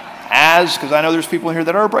because I know there's people in here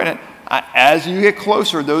that are pregnant, as you get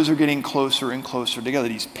closer, those are getting closer and closer together.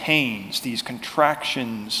 These pains, these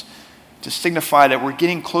contractions, to signify that we're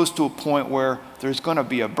getting close to a point where there's going to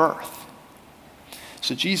be a birth.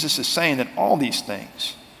 So Jesus is saying that all these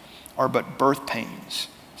things are but birth pains,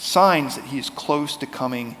 signs that he is close to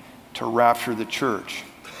coming to rapture the church.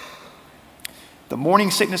 The morning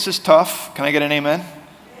sickness is tough. Can I get an amen?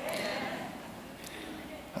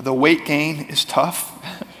 The weight gain is tough.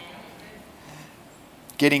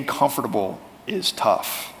 Getting comfortable is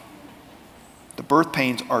tough. The birth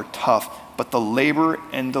pains are tough, but the labor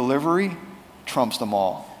and delivery trumps them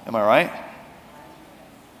all. Am I right?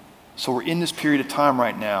 So we're in this period of time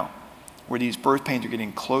right now where these birth pains are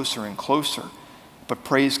getting closer and closer. But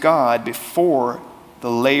praise God, before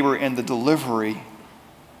the labor and the delivery,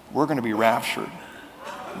 we're going to be raptured.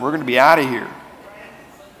 We're going to be out of here.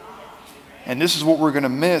 And this is what we're going to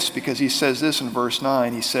miss, because he says this in verse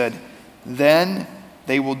 9. He said, then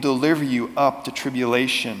they will deliver you up to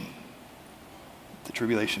tribulation, the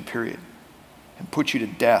tribulation period, and put you to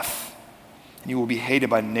death. And you will be hated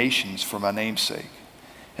by nations for my name's sake.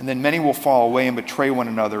 And then many will fall away and betray one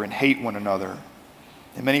another and hate one another.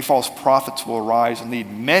 And many false prophets will arise and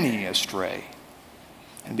lead many astray.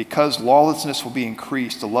 And because lawlessness will be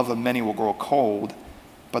increased, the love of many will grow cold,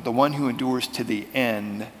 but the one who endures to the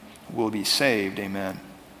end will be saved. Amen.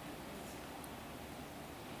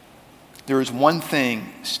 There is one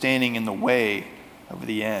thing standing in the way of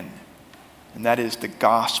the end, and that is the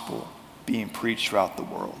gospel being preached throughout the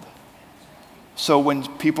world. So when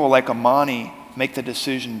people like Amani make the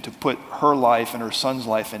decision to put her life and her son's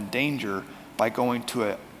life in danger by going to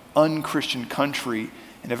an unchristian country,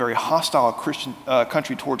 in a very hostile Christian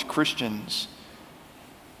country towards Christians,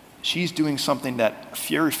 she's doing something that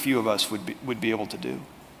very few of us would be able to do.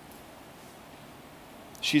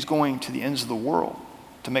 She's going to the ends of the world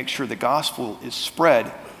to make sure the gospel is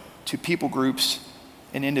spread to people groups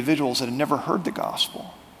and individuals that have never heard the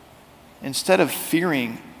gospel. Instead of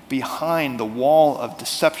fearing behind the wall of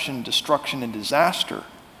deception, destruction, and disaster,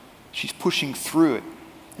 she's pushing through it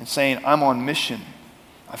and saying, I'm on mission.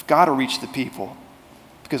 I've got to reach the people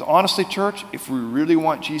Because honestly, church, if we really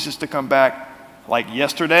want Jesus to come back like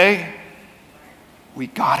yesterday, we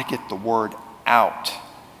got to get the word out.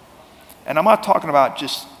 And I'm not talking about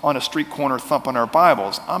just on a street corner thumping our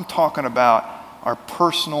Bibles. I'm talking about our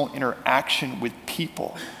personal interaction with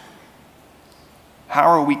people. How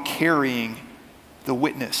are we carrying the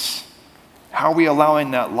witness? How are we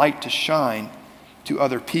allowing that light to shine to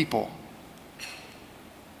other people?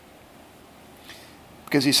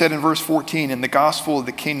 Because he said in verse 14, and the gospel of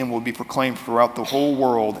the kingdom will be proclaimed throughout the whole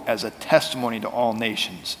world as a testimony to all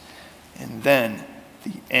nations. And then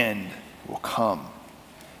the end will come.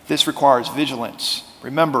 This requires vigilance.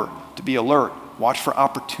 Remember to be alert, watch for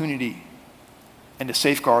opportunity, and to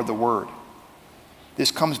safeguard the word.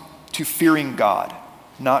 This comes to fearing God,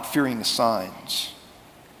 not fearing the signs.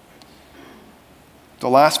 The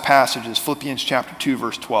last passage is Philippians chapter 2,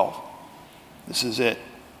 verse 12. This is it.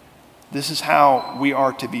 This is how we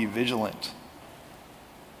are to be vigilant.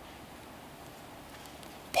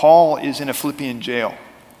 Paul is in a Philippian jail.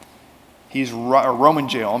 A Roman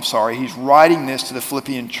jail, He's writing this to the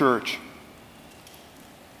Philippian church.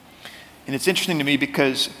 And it's interesting to me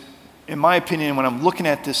because, in my opinion, when I'm looking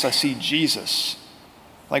at this, I see Jesus.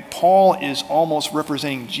 Like Paul is almost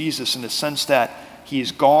representing Jesus in the sense that he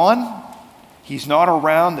is gone. He's not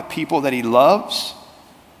around the people that he loves.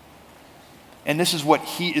 And this is what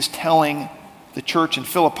he is telling the church in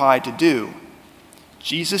Philippi to do.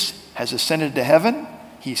 Jesus has ascended to heaven.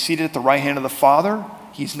 He's seated at the right hand of the Father.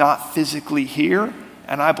 He's not physically here.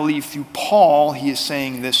 And I believe through Paul, he is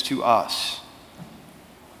saying this to us.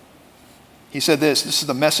 He said this is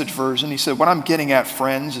the Message version. He said, what I'm getting at,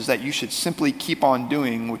 friends, is that you should simply keep on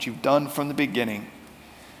doing what you've done from the beginning.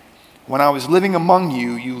 When I was living among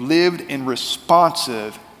you, you lived in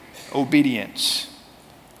responsive obedience.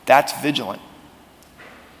 That's vigilant.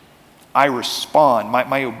 I respond.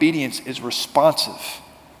 My obedience is responsive.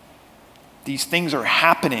 These things are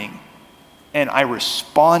happening, and I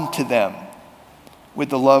respond to them with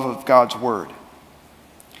the love of God's word.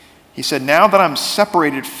 He said, now that I'm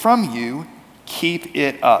separated from you, keep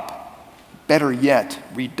it up. Better yet,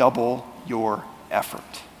 redouble your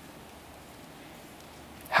effort.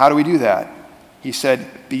 How do we do that? He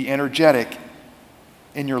said, be energetic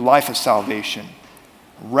in your life of salvation,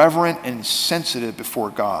 reverent and sensitive before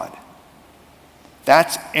God.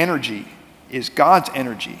 That's energy, is God's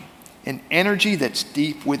energy, an energy that's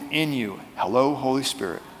deep within you. Hello, Holy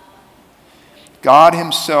Spirit. God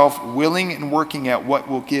himself willing and working at what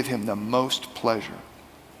will give him the most pleasure.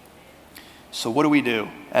 So what do we do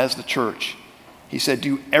as the church? He said,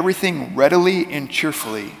 do everything readily and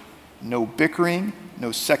cheerfully, no bickering,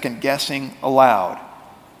 no second guessing allowed.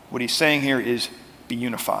 What he's saying here is be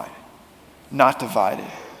unified, not divided.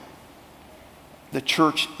 The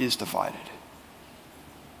church is divided.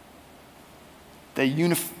 The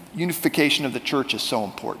unification of the church is so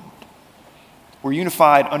important. We're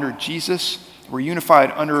unified under Jesus. We're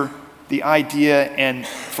unified under the idea and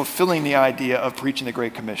fulfilling the idea of preaching the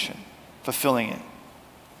Great Commission, fulfilling it.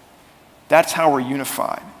 That's how we're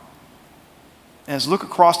unified. And as we look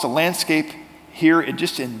across the landscape here,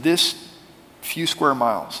 just in this few square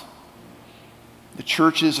miles, the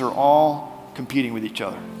churches are all competing with each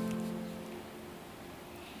other.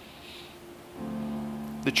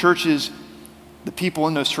 The people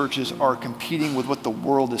in those churches are competing with what the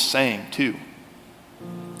world is saying too.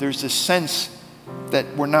 There's this sense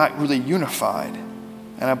that we're not really unified.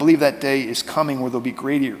 And I believe that day is coming where there'll be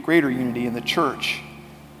greater unity in the church.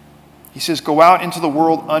 He says, go out into the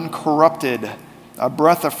world uncorrupted, a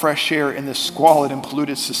breath of fresh air in this squalid and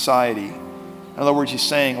polluted society. In other words, he's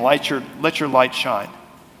saying, let your light shine.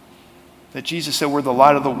 That Jesus said, we're the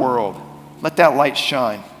light of the world. Let that light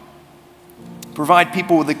shine. Provide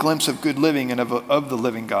people with a glimpse of good living and of the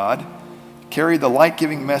living God. Carry the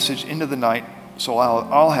light-giving message into the night, so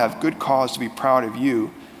I'll have good cause to be proud of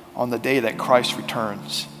you on the day that Christ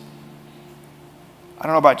returns. I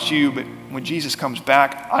don't know about you, but when Jesus comes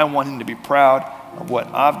back, I want him to be proud of what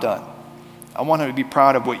I've done. I want him to be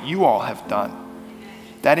proud of what you all have done.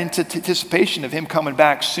 That anticipation of him coming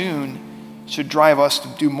back soon should drive us to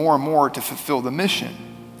do more and more to fulfill the mission.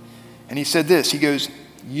 And he said this, he goes,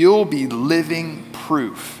 you'll be living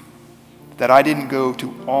proof that I didn't go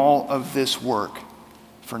to all of this work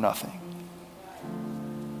for nothing.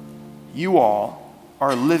 You all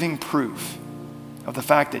are living proof of the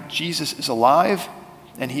fact that Jesus is alive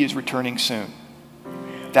and he is returning soon.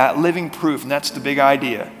 That living proof, and that's the big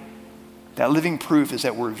idea, that living proof is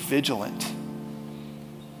that we're vigilant,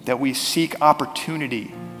 that we seek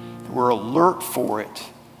opportunity, that we're alert for it,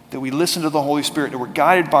 that we listen to the Holy Spirit, that we're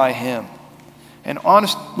guided by him. And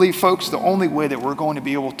honestly, folks, the only way that we're going to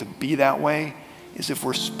be able to be that way is if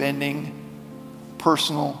we're spending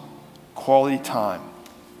personal, quality time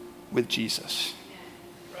with Jesus.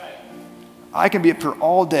 I can be up here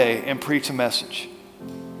all day and preach a message.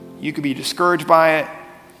 You could be discouraged by it.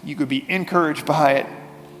 You could be encouraged by it.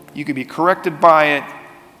 You could be corrected by it.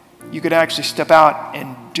 You could actually step out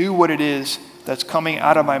and do what it is that's coming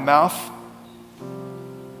out of my mouth.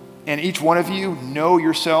 And each one of you know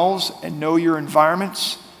yourselves and know your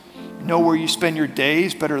environments, know where you spend your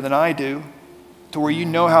days better than I do, to where you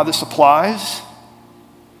know how this applies.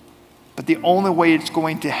 But the only way it's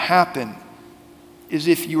going to happen is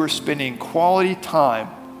if you are spending quality time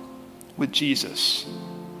with Jesus.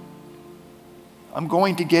 I'm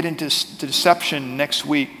going to get into deception next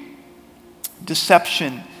week.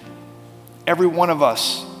 Deception, every one of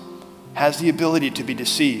us has the ability to be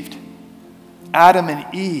deceived. Adam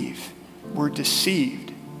and Eve were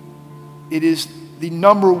deceived. It is the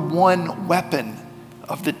number one weapon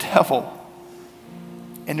of the devil.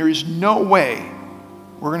 And there is no way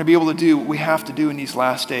we're going to be able to do what we have to do in these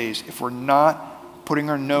last days if we're not putting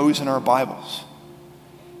our nose in our Bibles,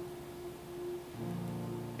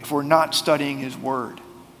 if we're not studying His Word.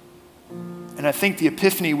 And I think the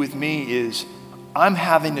epiphany with me is I'm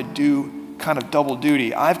having to do kind of double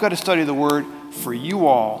duty. I've got to study the Word for you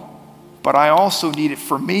all, but I also need it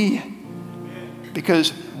for me.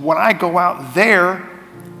 Because when I go out there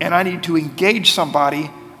and I need to engage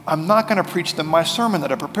somebody, I'm not going to preach them my sermon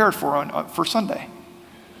that I prepared for Sunday.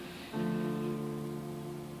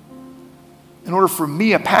 In order for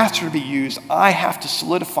me, a pastor, to be used, I have to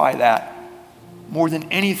solidify that more than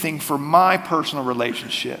anything for my personal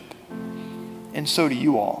relationship. And so do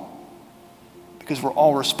you all, because we're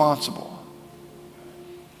all responsible.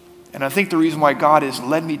 And I think the reason why God has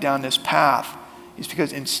led me down this path is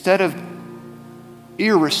because instead of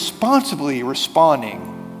irresponsibly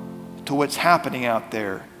responding to what's happening out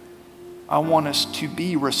there, I want us to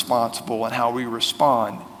be responsible in how we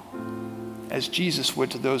respond, as Jesus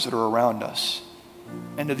would to those that are around us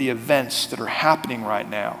and to the events that are happening right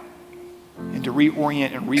now, and to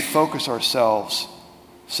reorient and refocus ourselves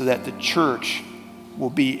so that the church will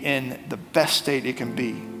be in the best state it can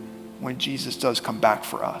be when Jesus does come back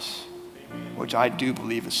for us, which I do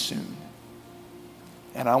believe is soon.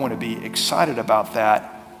 And I want to be excited about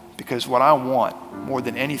that, because what I want more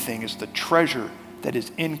than anything is the treasure that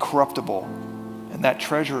is incorruptible. And that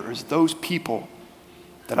treasure is those people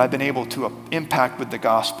that I've been able to impact with the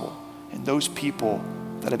gospel, and those people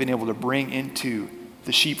that I've been able to bring into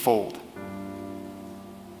the sheepfold.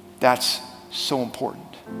 That's so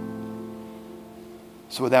important.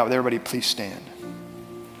 So with that, would everybody please stand?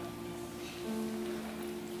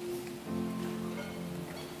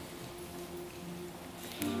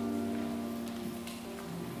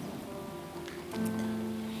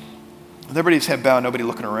 With everybody's head bowed, nobody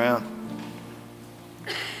looking around.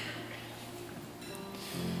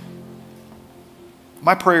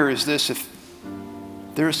 My prayer is this: if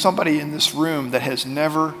there is somebody in this room that has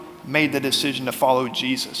never made the decision to follow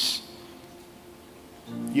Jesus,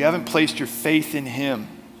 you haven't placed your faith in Him,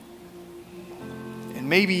 and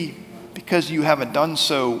maybe because you haven't done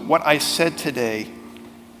so, what I said today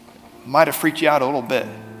might have freaked you out a little bit.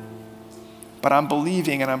 But I'm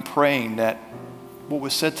believing and I'm praying that what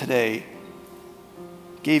was said today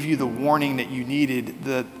gave you the warning that you needed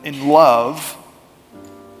in love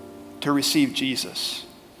to receive Jesus,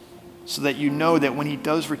 so that you know that when He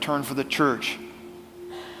does return for the church,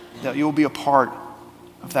 that you'll be a part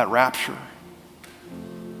of that rapture.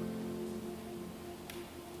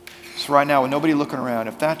 So right now, with nobody looking around,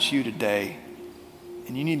 if that's you today,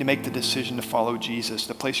 and you need to make the decision to follow Jesus,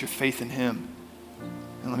 to place your faith in Him,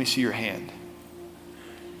 and let me see your hand.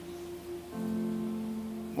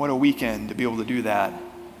 What a weekend to be able to do that.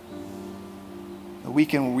 A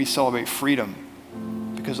weekend where we celebrate freedom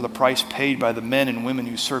because of the price paid by the men and women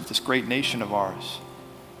who serve this great nation of ours.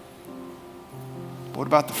 But what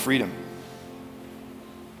about the freedom?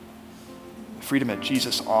 The freedom that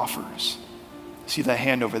Jesus offers. See that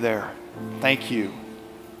hand over there? Thank you.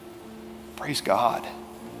 Praise God.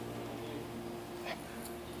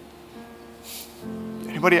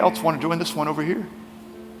 Anybody else want to join this one over here?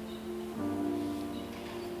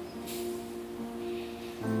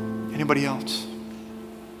 Anybody else?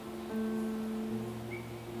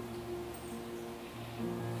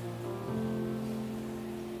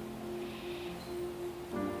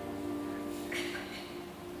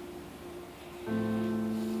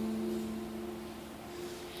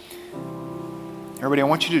 Everybody, I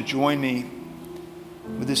want you to join me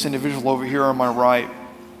with this individual over here on my right.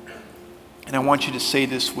 And I want you to say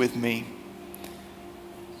this with me.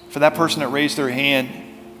 For that person that raised their hand,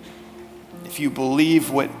 if you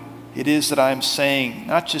believe what it is that I am saying,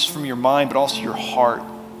 not just from your mind, but also your heart.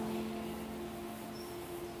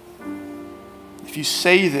 If you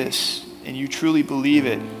say this and you truly believe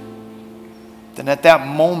it, then at that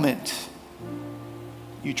moment,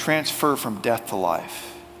 you transfer from death to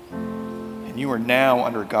life. And you are now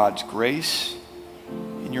under God's grace,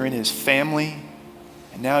 and you're in his family,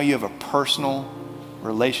 and now you have a personal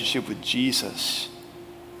relationship with Jesus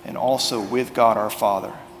and also with God our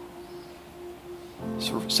Father.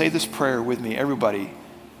 So say this prayer with me, everybody.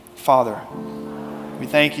 Father, we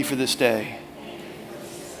thank you for this day.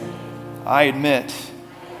 I admit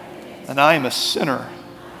that I am a sinner.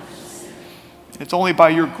 It's only by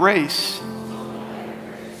your grace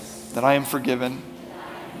that I am forgiven.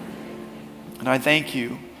 And I thank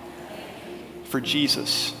you for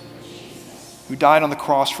Jesus, who died on the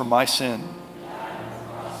cross for my sin,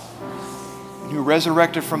 and who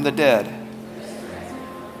resurrected from the dead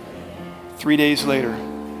 3 days later.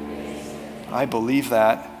 I believe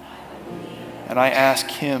that, and I ask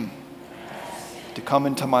him to come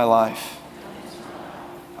into my life.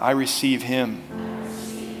 I receive him,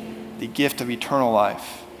 the gift of eternal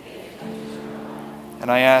life, and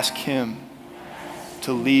I ask him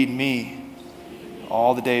to lead me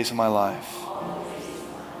all the days of my life.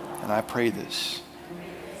 And I pray this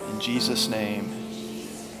in Jesus' name.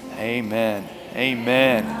 Amen.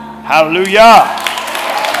 Amen. Hallelujah.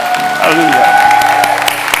 Hallelujah.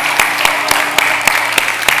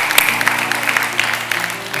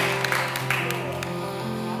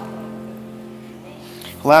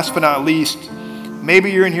 Last but not least,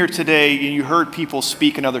 maybe you're in here today and you heard people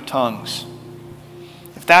speak in other tongues.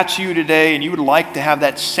 If that's you today and you would like to have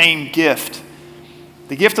that same gift,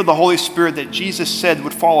 the gift of the Holy Spirit that Jesus said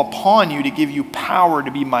would fall upon you to give you power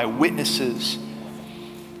to be my witnesses,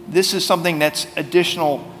 this is something that's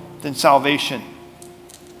additional than salvation.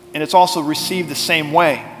 And it's also received the same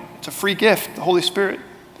way. It's a free gift, the Holy Spirit.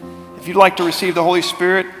 If you'd like to receive the Holy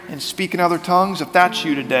Spirit and speak in other tongues, if that's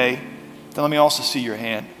you today, then let me also see your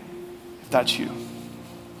hand, if that's you.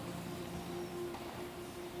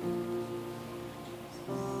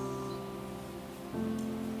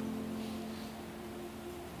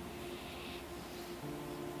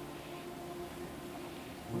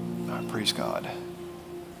 Praise God.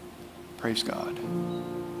 Praise God.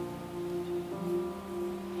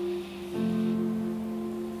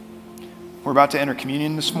 We're about to enter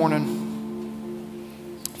communion this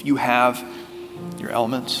morning. If you have your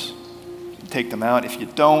elements, take them out. If you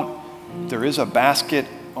don't, there is a basket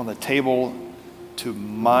on the table to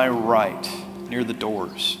my right near the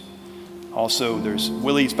doors. Also, there's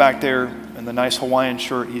Willie's back there in the nice Hawaiian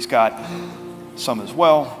shirt. He's got some as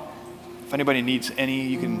well. If anybody needs any,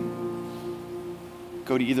 you can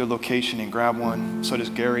go to either location and grab one. So does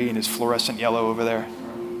Gary in his fluorescent yellow over there.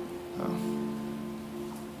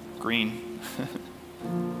 Green.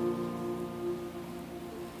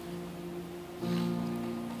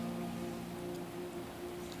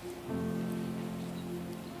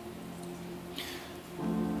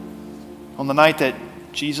 On the night that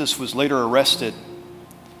Jesus was later arrested,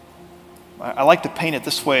 I like to paint it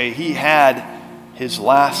this way. He had his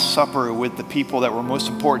last supper with the people that were most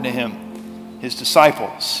important to him, his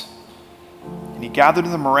disciples. And he gathered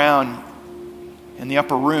them around in the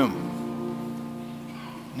upper room.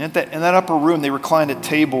 And in that upper room, they reclined at a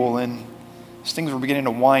table, and as things were beginning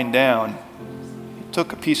to wind down, he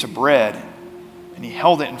took a piece of bread, and he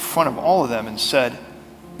held it in front of all of them and said,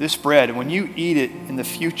 "This bread, when you eat it in the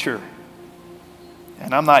future,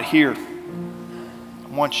 and I'm not here,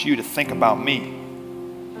 I want you to think about me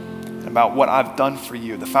and about what I've done for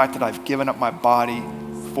you, the fact that I've given up my body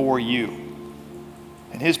for you."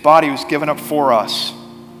 And his body was given up for us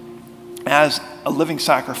as a living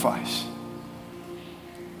sacrifice.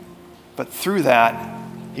 But through that,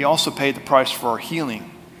 he also paid the price for our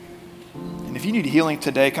healing. And if you need healing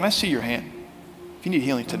today, can I see your hand? If you need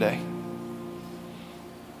healing today.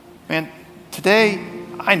 Man, today,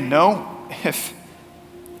 I know if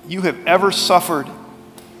you have ever suffered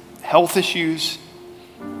health issues,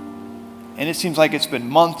 and it seems like it's been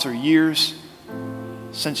months or years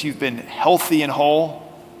since you've been healthy and whole,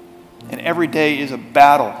 and every day is a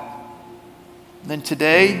battle, then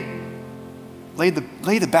today, lay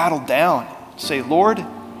the battle down. Say, "Lord,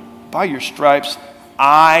 by your stripes,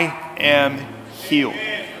 I am healed."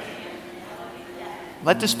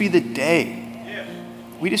 Let this be the day.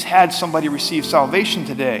 We just had somebody receive salvation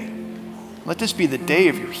today. Let this be the day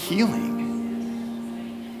of your healing.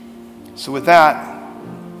 So with that,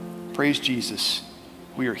 praise Jesus.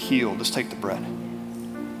 We are healed. Let's take the bread.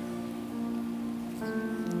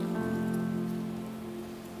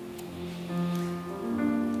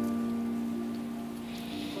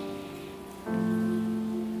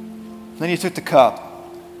 Then he took the cup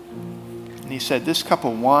and he said, this cup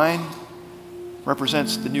of wine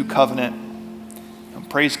represents the new covenant. And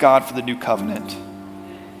praise God for the new covenant.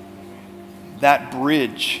 That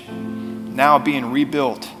bridge now being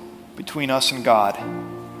rebuilt between us and God.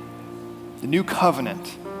 The new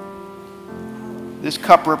covenant. This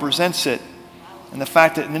cup represents it. And the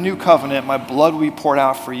fact that in the new covenant, my blood will be poured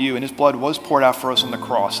out for you. And his blood was poured out for us on the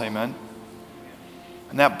cross. Amen.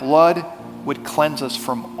 And that blood would cleanse us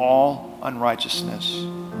from all unrighteousness.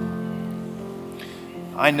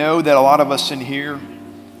 I know that a lot of us in here,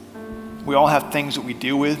 we all have things that we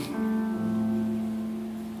deal with.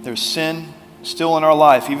 There's sin still in our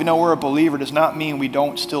life. Even though we're a believer, does not mean we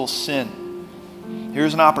don't still sin.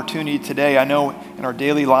 Here's an opportunity today. I know in our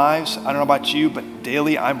daily lives, I don't know about you, but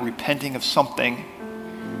daily I'm repenting of something.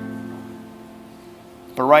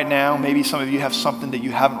 But right now, maybe some of you have something that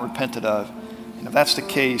you haven't repented of. And if that's the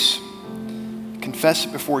case, confess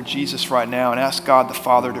it before Jesus right now and ask God the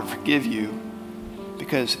Father to forgive you,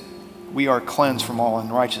 because we are cleansed from all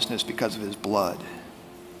unrighteousness because of his blood.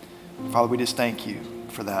 Father, we just thank you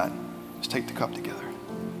for that. Let's take the cup together.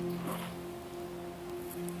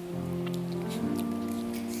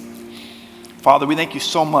 Father, we thank you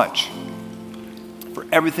so much for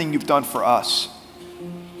everything you've done for us.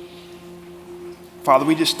 Father,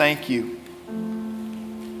 we just thank you.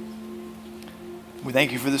 We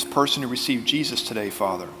thank you for this person who received Jesus today,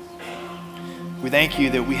 Father. We thank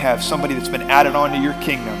you that we have somebody that's been added on to your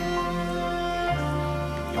kingdom.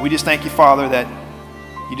 And we just thank you, Father, that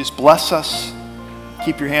you just bless us,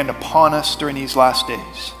 keep your hand upon us during these last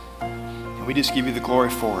days. And we just give you the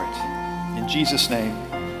glory for it. In Jesus' name,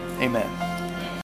 amen.